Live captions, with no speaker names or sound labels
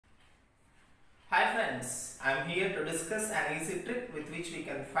Hi friends, I am here to discuss an easy trick with which we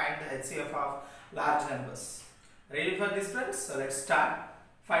can find the HCF of large numbers. Ready for this friends? So let's start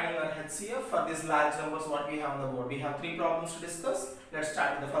finding our HCF for these large numbers what we have on the board. We have three problems to discuss. Let's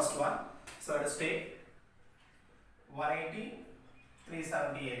start with the first one. So let us take 180,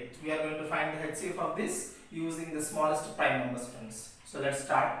 378. We are going to find the HCF of this using the smallest prime numbers friends. So let's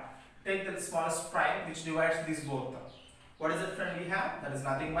start. Take the smallest prime which divides these both. What is it friend we have? That is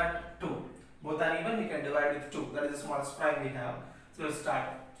nothing but 2. Both are even, we can divide with 2. That is the smallest prime we have. So let's start.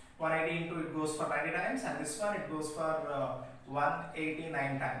 180 into it goes for 90 times and this one it goes for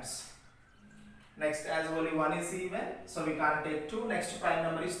 189 times. Next, as only 1 is even, so we can't take 2. Next prime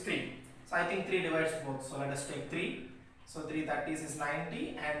number is 3. So I think 3 divides both. So let us take 3. So 3 30s is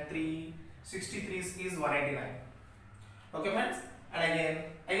 90 and 3 63s is 189. Okay friends? And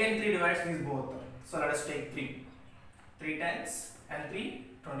again 3 divides these both. So let us take 3. 3 tens and 3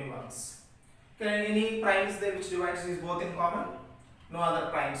 21s. Any primes there which divides these both in common? No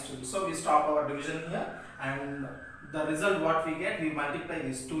other primes to do. So we stop our division here and the result what we get, we multiply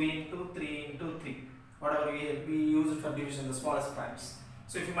this 2 into 3 into 3. Whatever we use it for division, the smallest primes.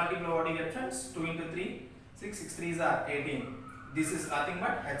 So if you multiply what you get friends? 2 into 3, 6 3s are 18. This is nothing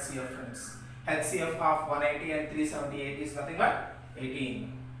but HCF friends. HCF of 180 and 378 is nothing but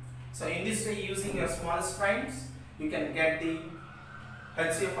 18. So in this way, using your smallest primes, you can get the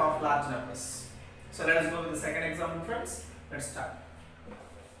HCF of large numbers. So let us go with the second example friends. Let's start.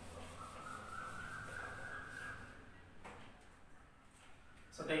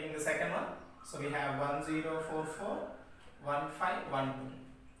 So taking the second one, so we have 1044, 1512.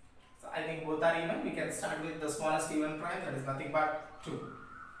 So I think both are even. We can start with the smallest even prime, that is nothing but 2.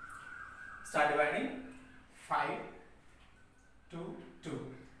 Start dividing 5, 2, 2.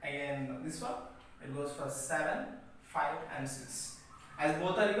 Again this one, it goes for 7, 5 and 6. As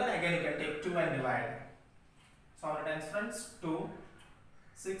both are even, again you can take 2 and divide. So how many times friends? 2,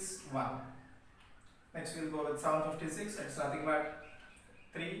 6, 1. Next we will go with 756, it's nothing but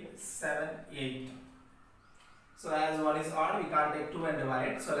 3, 7, 8. So as 1 is odd, we can't take 2 and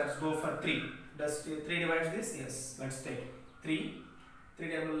divide. So let's go for 3. Does 3 divides this? Yes. Let's take 3. 3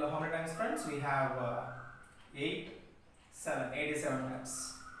 table, how many times friends? We have 8, 7, 87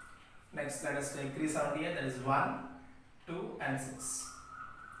 times. Next let us take 378, that is 1, 2 and 6.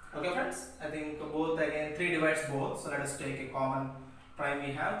 Okay friends, I think both again 3 divides both. So let us take a common prime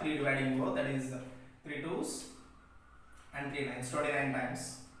we have, 3 dividing both, that is 3 2s and 3 9s, 29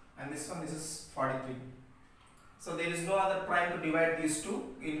 times. And this one, this is 43. So there is no other prime to divide these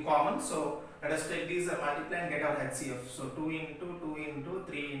two in common. So let us take these and multiply and get our HCF. So 2 into 2 into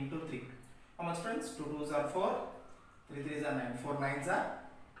 3 into 3. How much friends? 2 2s are 4, 3 3s are 9, 4 9s are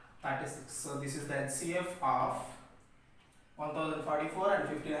 36. So this is the HCF of 1044 and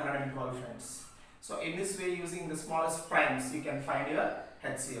 1512 friends. So in this way, using the smallest primes, you can find your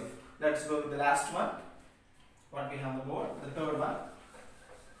HCF. Let's go with the last one. What we have on the board, the third one.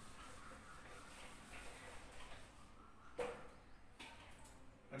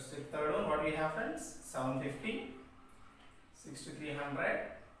 Let's take third one. What we have friends? 750, 6300,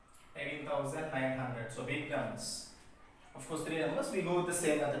 18900. So big numbers. Of course, 3 numbers. We go with the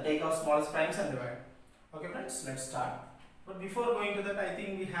same method. Take our smallest primes and divide. Okay friends, let's start. But before going to that, I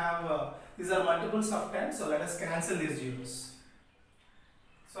think we have, these are multiples of 10, so let us cancel these zeros.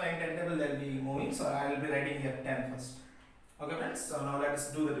 So in 10 table they will be moving, so I will be writing here 10 first. Okay friends, so now let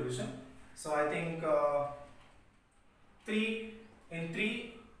us do the division. So I think 3 in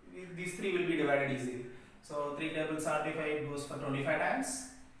 3, these 3 will be divided easily. So 3 table 75 goes for 25 times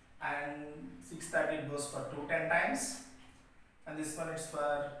and 630 goes for 210 times and this one is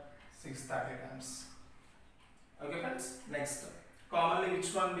for 630 times. Okay friends, next. Commonly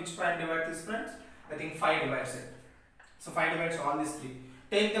which prime divides this friends? I think 5 divides it. So 5 divides all these 3.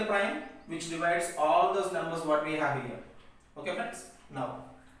 Take the prime which divides all those numbers what we have here. Okay friends, now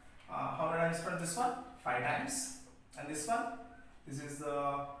how many times friends this one? 5 times. And this one? This is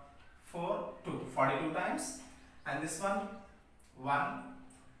 4, 2, 42 times. And this one? 1,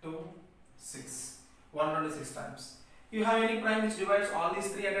 2, 6. 126 times. You have any prime which divides all these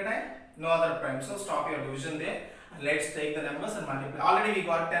 3 at a time? No other prime. So stop your division there. And let's take the numbers and multiply. Already we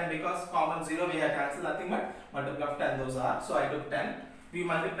got 10 because common 0 we have cancelled, nothing but multiple of 10 those are. So I took 10. We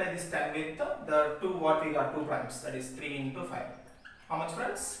multiply this 10 with the 2 what we got 2 primes, that is 3 into 5. How much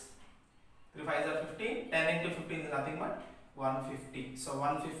friends? 3 5s are 15. 10 into 15 is nothing but 150. So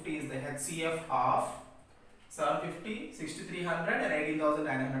 150 is the HCF of 750, 6300 and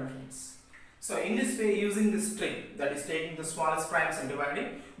 18900 friends. So in this way, using this trick, that is taking the smallest primes and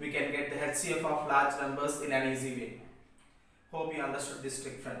dividing, we can get the HCF of large numbers in an easy way. Hope you understood this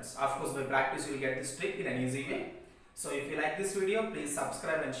trick, friends. Of course, by practice you will get this trick in an easy way. So if you like this video, please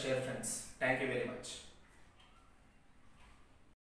subscribe and share, friends. Thank you very much.